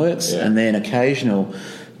frameworks, and then occasional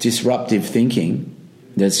disruptive thinking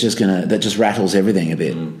that just rattles everything a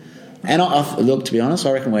bit. And look, to be honest,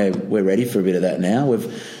 I reckon we're ready for a bit of that now.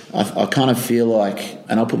 I kind of feel like,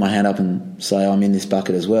 and I'll put my hand up and say I'm in this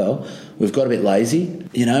bucket as well, we've got a bit lazy.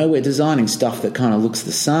 We're designing stuff that kind of looks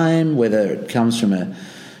the same, whether it comes from a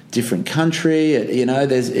different country.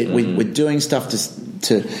 We're doing stuff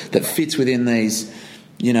that fits within these,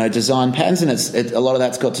 design patterns, and a lot of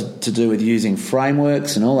that's got to do with using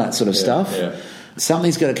frameworks and all that sort of stuff. Yeah.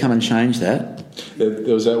 Something's got to come and change that.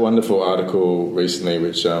 There was that wonderful article recently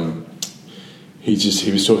which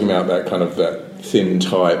he was talking about that kind of that thin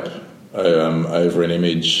type over an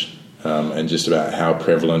image and just about how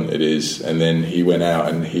prevalent it is. And then he went out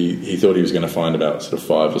and he thought he was going to find about sort of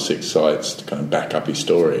 5 or 6 sites to kind of back up his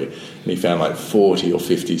story. And he found like 40 or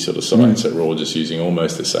 50 sort of sites that were all just using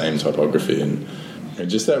almost the same typography and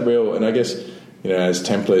just that real. And I guess, as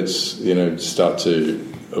templates, start to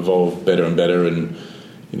evolve better and better, and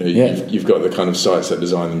you've got the kind of sites that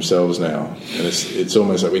design themselves now, and it's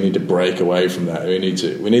almost like we need to break away from that. We need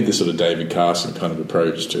the sort of David Carson kind of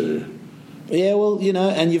approach to. Yeah, well,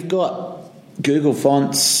 and you've got Google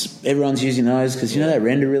fonts. Everyone's using those because they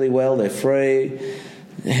render really well. They're free.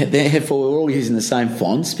 Therefore, we're all using the same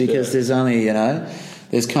fonts because there's only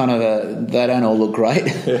there's kind of they don't all look great,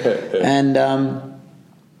 and.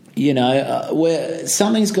 Where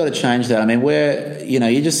something's got to change that. I mean,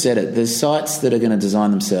 you just said it. There's sites that are going to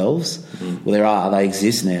design themselves. Well, they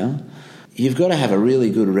exist now. You've got to have a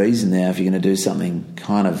really good reason now if you're going to do something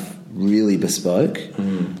kind of really bespoke.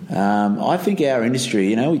 I think our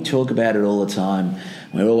industry, we talk about it all the time.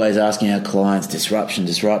 We're always asking our clients, disruption,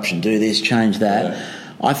 do this, change that. Yeah.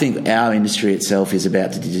 I think our industry itself is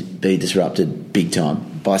about to be disrupted big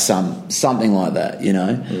time by something like that,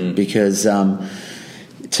 because...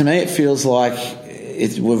 to me, it feels like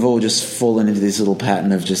we've all just fallen into this little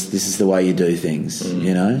pattern of just this is the way you do things,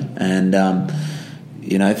 and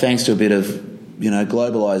thanks to a bit of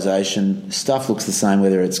globalisation, stuff looks the same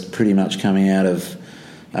whether it's pretty much coming out of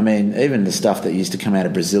I mean, even the stuff that used to come out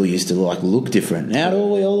of Brazil used to look different. Now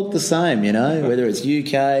we all look the same, you know, whether it's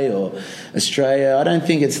UK or Australia. I don't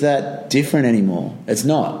think it's that different anymore. It's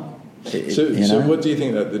not. So what do you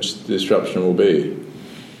think that the disruption will be?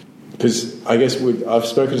 Because I guess I've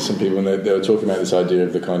spoken to some people and they were talking about this idea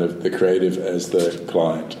of the kind of the creative as the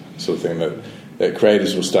client sort of thing, that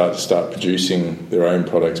creators will start producing their own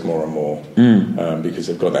products more and more because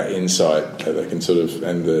they've got that insight that they can sort of,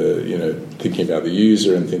 and the, you know, thinking about the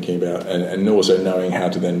user and thinking about and also knowing how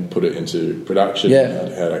to then put it into production, how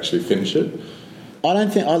to actually finish it. I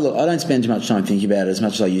don't spend too much time thinking about it as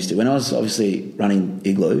much as I used to. When I was obviously running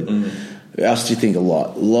Igloo, I used to think a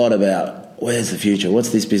lot about where's the future? What's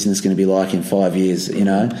this business going to be like in 5 years? You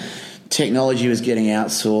know, technology was getting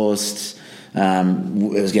outsourced.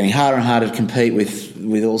 It was getting harder and harder to compete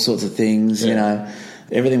with all sorts of things. You know,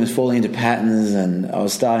 everything was falling into patterns, and I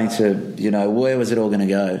was starting to, you know, where was it all going to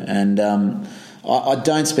go? And I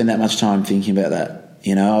don't spend that much time thinking about that.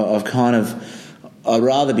 You know, I'd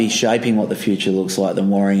rather be shaping what the future looks like than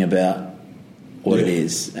worrying about what it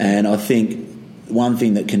is. And I think one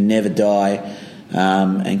thing that can never die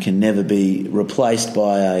and can never be replaced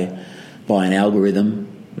by an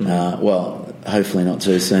algorithm, well, hopefully not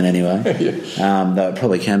too soon anyway, though it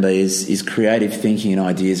probably can be, is creative thinking and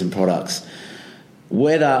ideas and products.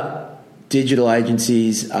 Whether digital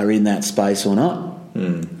agencies are in that space or not,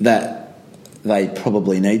 that they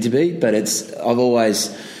probably need to be, but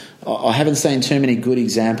I haven't seen too many good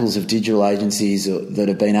examples of digital agencies that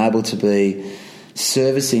have been able to be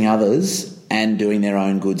servicing others and doing their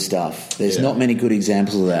own good stuff. There's not many good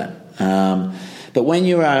examples of that. But when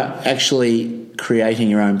you are actually creating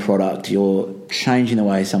your own product, you're changing the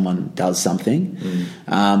way someone does something.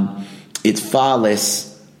 It's far less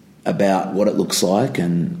about what it looks like,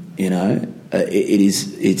 and you know,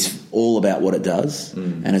 it's all about what it does,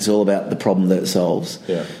 and it's all about the problem that it solves.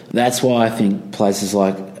 That's why I think places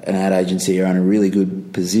like an ad agency are in a really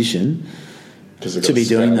good position to be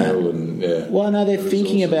doing that. Well, no, they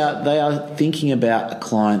are thinking about a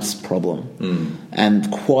client's problem,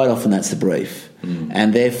 and quite often that's the brief,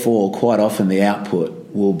 and therefore quite often the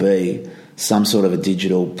output will be some sort of a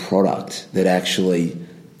digital product that actually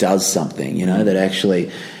does something, you know, that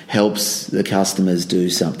actually helps the customers do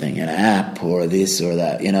something, an app or this or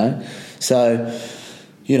that, you know. So,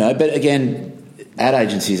 you know, but again, ad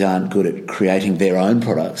agencies aren't good at creating their own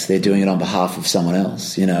products. They're doing it on behalf of someone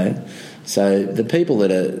else, you know. So the people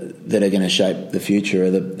that are going to shape the future are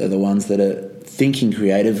the ones that are thinking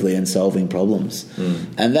creatively and solving problems.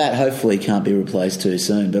 And that hopefully can't be replaced too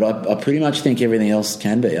soon. But I pretty much think everything else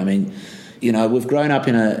can be. I mean, you know, we've grown up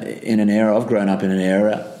in an era. I've grown up in an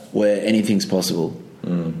era where anything's possible.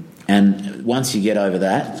 And once you get over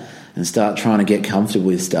that and start trying to get comfortable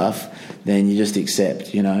with stuff, then you just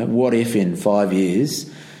accept, you know, what if in 5 years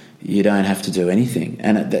you don't have to do anything?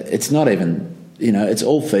 And it's not even, you know, it's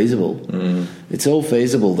all feasible. It's all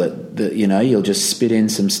feasible that, you know, you'll just spit in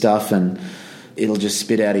some stuff and it'll just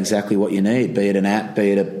spit out exactly what you need, be it an app,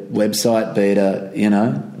 be it a website, be it a, you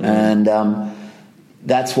know. And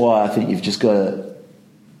that's why I think you've just got to,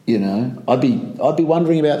 you know, I'd be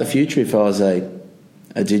wondering about the future if I was a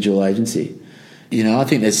digital agency. You know, I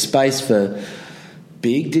think there's space for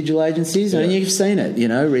big digital agencies. I mean, you've seen it, you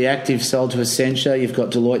know, Reactive sold to Accenture. You've got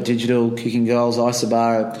Deloitte Digital kicking goals.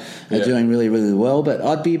 Isobar are doing really, really well. But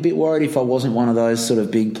I'd be a bit worried if I wasn't one of those sort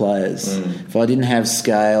of big players. If I didn't have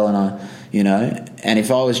scale and and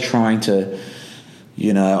if I was trying to,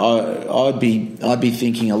 you know, I'd be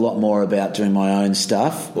thinking a lot more about doing my own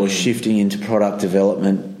stuff or shifting into product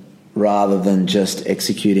development rather than just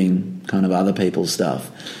executing kind of other people's stuff.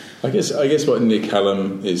 I guess what Nick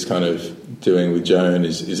Hallam is kind of doing with Joan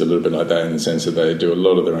is a little bit like that, in the sense that they do a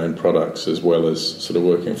lot of their own products as well as sort of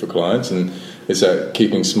working for clients, and it's that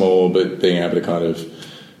keeping small but being able to kind of,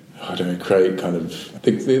 I don't know, create kind of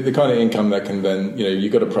the kind of income that can then, you know,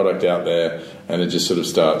 you've got a product out there and it just sort of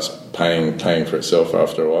starts paying for itself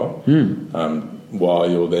after a while, while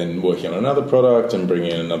you're then working on another product and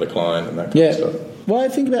bringing in another client and that kind of stuff. Well, I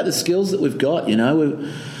think about the skills that we've got, you know,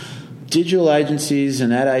 digital agencies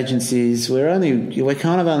and ad agencies, we're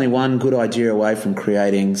kind of only one good idea away from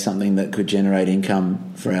creating something that could generate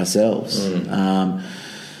income for ourselves.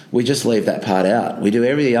 We just leave that part out. We do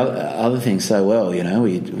every other thing so well, you know.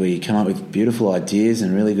 We come up with beautiful ideas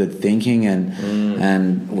and really good thinking,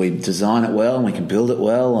 and we design it well, and we can build it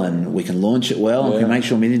well, and we can launch it well, and we can make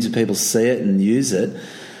sure millions of people see it and use it.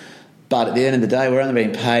 But at the end of the day, we're only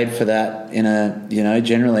being paid for that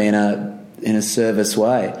generally in a service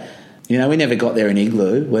way. You know, we never got there in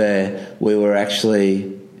Igloo, where we were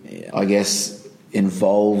actually, I guess,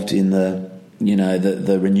 involved in the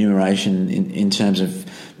remuneration in terms of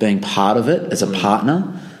being part of it as a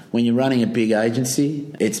partner. When you're running a big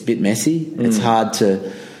agency, it's a bit messy. It's hard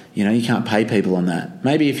to, you know, you can't pay people on that.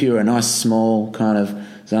 Maybe if you were a nice small kind of,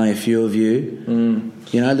 there's only a few of you,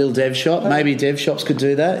 you know, a little dev shop. Maybe dev shops could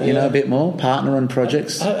do that, you know, a bit more, partner on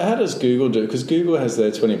projects. How does Google do it? Because Google has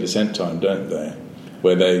their 20% time, don't they?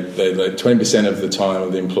 Where they 20% of the time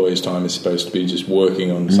of the employee's time is supposed to be just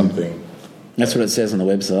working on something. That's what it says on the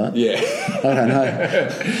website. Yeah. I don't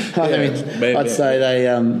know. I'd say they...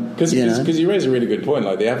 Because you raise a really good point.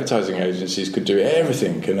 Like, the advertising agencies could do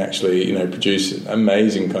everything, can actually, you know, produce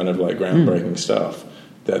amazing kind of, like, groundbreaking stuff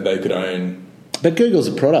that they could own. But Google's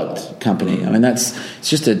a product company. I mean, it's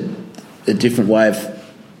just a different way of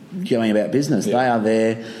going about business. They are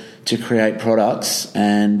there to create products,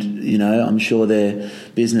 and, you know, I'm sure their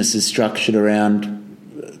business is structured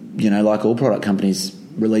around, you know, like all product companies,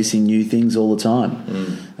 releasing new things all the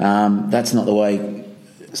time. That's not the way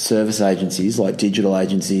service agencies, like digital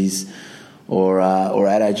agencies or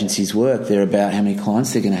ad agencies, work. They're about how many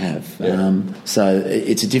clients they're going to have. So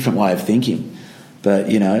it's a different way of thinking.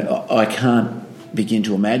 But, you know, I can't begin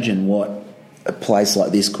to imagine what a place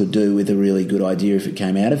like this could do with a really good idea if it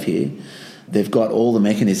came out of here. They've got all the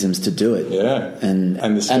mechanisms to do it,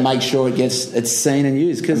 and make sure it's seen and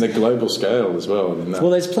used. And the global scale as well. Well,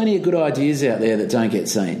 there's plenty of good ideas out there that don't get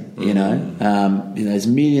seen. You know, there's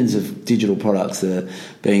millions of digital products that are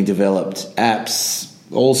being developed, apps,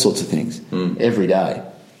 all sorts of things every day.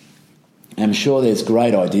 I'm sure there's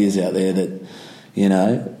great ideas out there that, you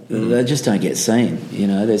know, they just don't get seen. You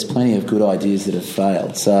know, there's plenty of good ideas that have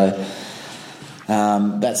failed. So.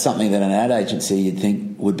 That's something that an ad agency, you'd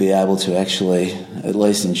think, would be able to actually at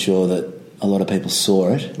least ensure that a lot of people saw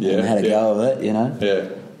it and had a go of it, you know?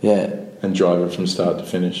 Yeah. And drive it from start to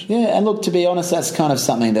finish. Yeah, and look, to be honest, that's kind of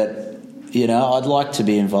something that, you know, I'd like to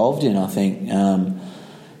be involved in, I think.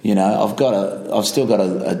 You know, I've still got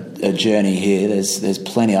a journey here. There's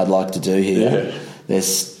plenty I'd like to do here. Yeah.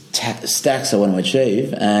 There's stacks I want to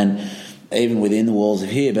achieve, and even within the walls of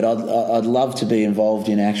here, but I'd love to be involved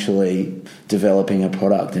in actually developing a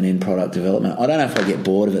product and in product development. I don't know if I get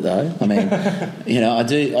bored of it though. I mean, you know, I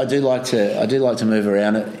do like to move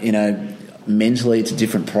around it, you know, mentally to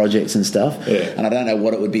different projects and stuff. Yeah. And I don't know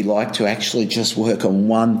what it would be like to actually just work on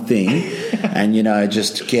one thing and, you know,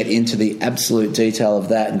 just get into the absolute detail of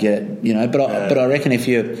that and get it, you know. But I reckon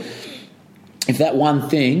if that one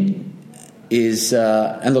thing is,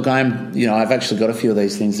 and look, I've actually got a few of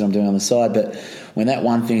these things that I'm doing on the side, but when that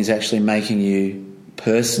one thing is actually making you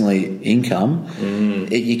personally income,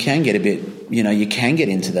 you can get a bit, you know, you can get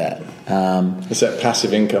into that. It's that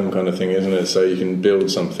passive income kind of thing, isn't it? So you can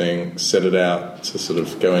build something, set it out to sort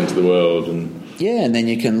of go into the world and... Yeah, and then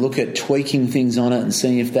you can look at tweaking things on it and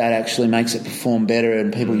seeing if that actually makes it perform better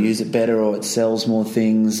and people use it better or it sells more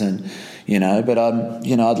things, and, you know, but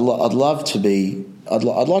I'd love to be... I'd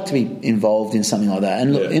like to be involved in something like that.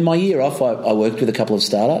 And look, in my year off, I worked with a couple of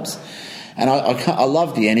startups, and I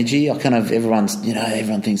love the energy. Everyone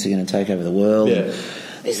thinks they're going to take over the world. Yeah.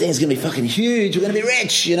 This thing's going to be fucking huge. We're going to be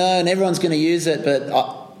rich, you know, and everyone's going to use it. But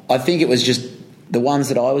I think it was just the ones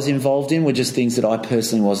that I was involved in were just things that I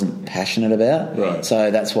personally wasn't passionate about. Right. So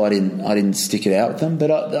that's why I didn't stick it out with them.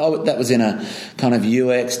 But that was in a kind of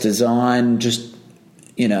UX design, just,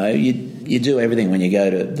 you know, you do everything when you go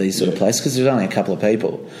to these sort of places because there's only a couple of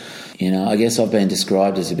people. You know, I guess I've been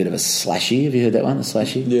described as a bit of a slashy. Have you heard that one, the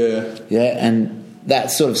slashy? Yeah. Yeah, and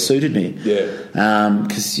that sort of suited me. Yeah.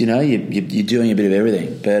 Because, you know, you're doing a bit of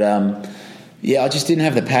everything. But, I just didn't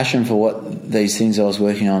have the passion for what these things I was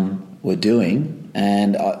working on were doing.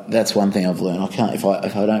 And that's one thing I've learned. I can't,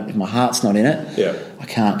 if my heart's not in it, I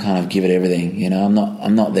can't kind of give it everything. You know,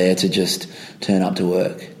 I'm not there to just turn up to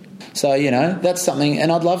work. So, you know, that's something,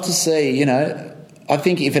 and I'd love to see, you know, I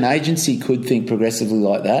think if an agency could think progressively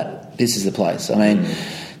like that, this is the place. I mean,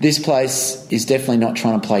 this place is definitely not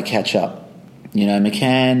trying to play catch-up. You know,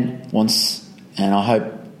 McCann wants, and I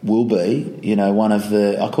hope will be, you know, one of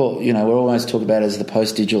the, we almost talk about it as the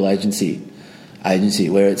post-digital agency,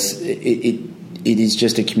 where it is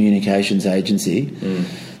just a communications agency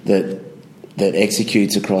that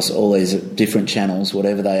executes across all these different channels,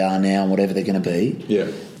 whatever they are now and whatever they're going to be. Yeah.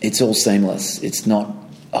 It's all seamless. It's not,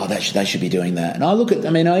 they should be doing that. And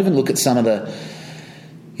I even look at some of the,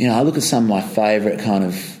 you know, I look at some of my favourite kind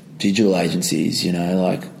of digital agencies, you know,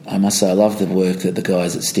 like I must say I love the work that the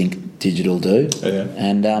guys at Stink Digital do. Yeah.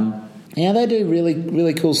 And, they do really,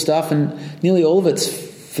 really cool stuff, and nearly all of it's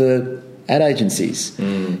for ad agencies,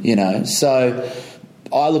 you know. So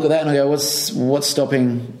I look at that and I go, what's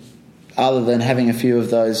stopping... Other than having a few of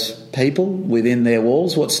those people within their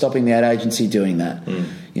walls, what's stopping the ad agency doing that?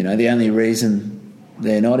 You know, the only reason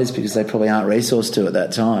they're not is because they probably aren't resourced to at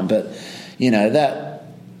that time. But,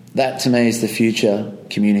 that to me is the future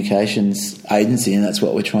communications agency, and that's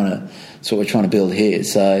what we're trying to build here.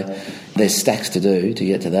 So there's stacks to do to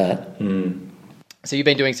get to that. So you've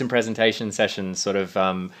been doing some presentation sessions, sort of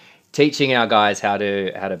teaching our guys how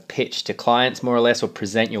to pitch to clients more or less, or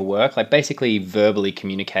present your work, like basically verbally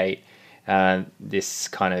communicate this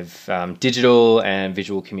kind of digital and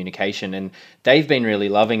visual communication. And they've been really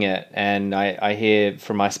loving it. And I hear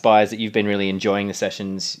from my spies that you've been really enjoying the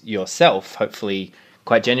sessions yourself, hopefully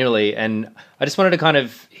quite genuinely. And I just wanted to kind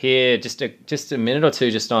of hear just a minute or two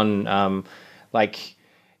just on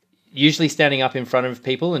usually standing up in front of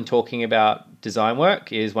people and talking about design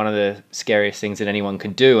work is one of the scariest things that anyone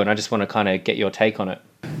can do. And I just want to kind of get your take on it.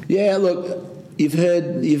 Yeah, look, you've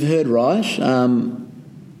heard right.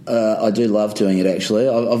 I do love doing it, actually.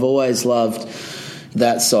 I've always loved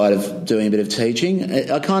that side of doing a bit of teaching.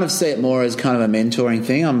 I kind of see it more as kind of a mentoring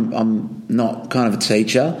thing. I'm not kind of a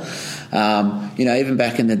teacher. Even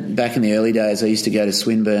back in the early days, I used to go to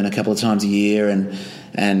Swinburne a couple of times a year and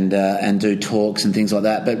do talks and things like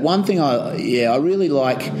that. But one thing I really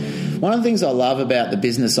like, one of the things I love about the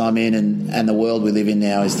business I'm in and the world we live in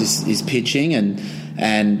now is pitching and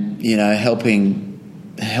helping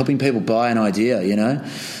people buy an idea,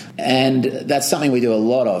 and that's something we do a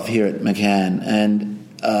lot of here at McCann, and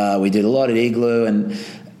we did a lot at Igloo, and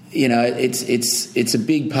it's a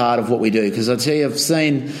big part of what we do, because I tell you, I've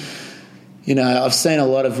seen a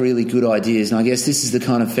lot of really good ideas, and I guess this is the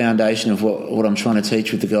kind of foundation of what I'm trying to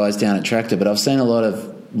teach with the guys down at Tractor. But I've seen a lot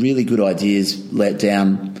of really good ideas let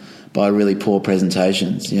down by really poor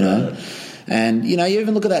presentations, Right. And you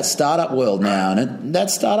even look at that startup world now, and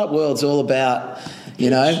that startup world's all about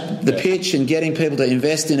the pitch and getting people to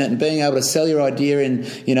invest in it and being able to sell your idea in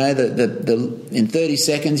in 30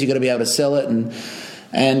 seconds. You've got to be able to sell it,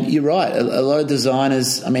 and you're right. A lot of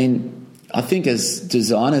designers, I think as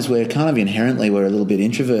designers, we're a little bit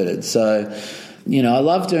introverted. So, I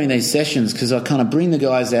love doing these sessions because I kind of bring the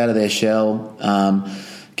guys out of their shell,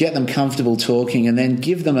 get them comfortable talking, and then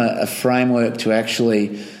give them a framework to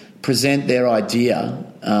actually present their idea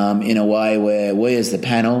in a way where we as the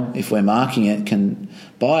panel, if we're marking it, can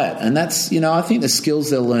buy it. And that's, I think the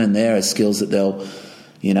skills they'll learn there are skills that they'll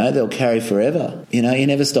carry forever. You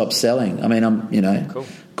never stop selling. Cool.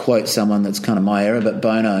 Quote someone that's kind of my era, but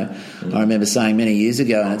Bono, I remember saying many years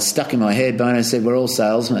ago, and it stuck in my head. Bono said, "We're all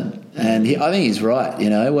salesmen," and I think he's right.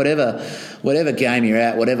 Whatever game you're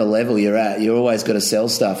at, whatever level you're at, you're always got to sell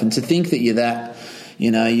stuff. And to think that you're that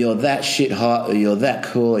shit hot, or you're that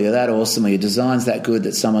cool, or you're that awesome, or your design's that good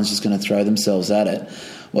that someone's just going to throw themselves at it.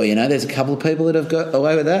 Well, there's a couple of people that have got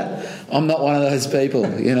away with that. I'm not one of those people,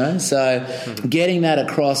 So getting that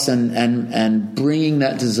across and bringing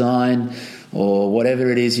that design or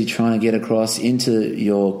whatever it is you're trying to get across into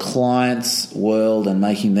your client's world and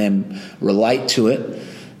making them relate to it,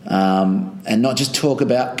 and not just talk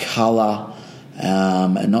about colour,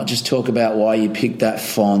 and not just talk about why you picked that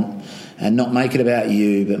font, and not make it about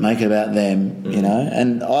you, but make it about them,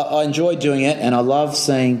 And I enjoy doing it, and I love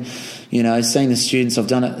seeing the students. I've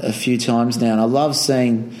done it a few times now, and I love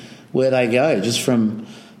seeing where they go, just from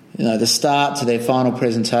the start to their final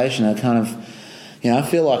presentation. I kind of, I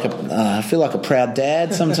feel like a proud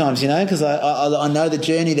dad sometimes, because I know the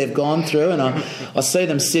journey they've gone through, and I see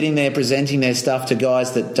them sitting there presenting their stuff to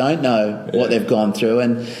guys that don't know what they've gone through,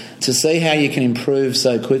 and to see how you can improve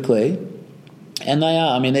so quickly. And they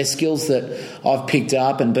are. They're skills that I've picked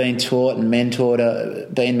up and been taught and mentored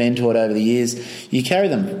over the years. You carry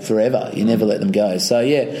them forever. You never let them go. So,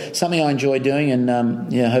 something I enjoy doing, and,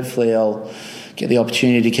 hopefully I'll get the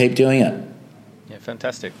opportunity to keep doing it. Yeah,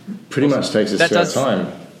 fantastic. Pretty much takes us to our time.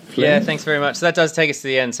 Flynn? Yeah, thanks very much. So that does take us to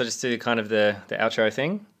the end. So just do kind of the outro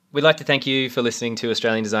thing. We'd like to thank you for listening to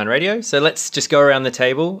Australian Design Radio. So let's just go around the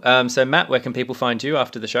table. So Matt, where can people find you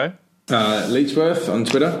after the show? Leechworth on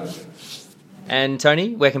Twitter. And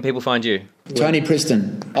Tony, where can people find you? Tony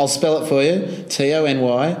Priston. I'll spell it for you.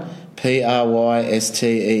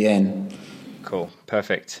 TonyPrysten. Cool.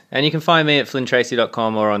 Perfect. And you can find me at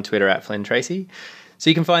flynntracy.com or on Twitter at flynntracy. So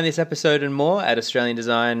you can find this episode and more at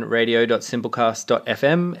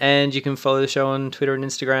australiandesignradio.simplecast.fm, and you can follow the show on Twitter and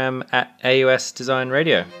Instagram at AUS Design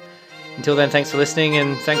Radio. Until then, thanks for listening,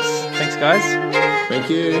 and thanks guys. Thank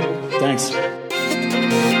you. Thanks.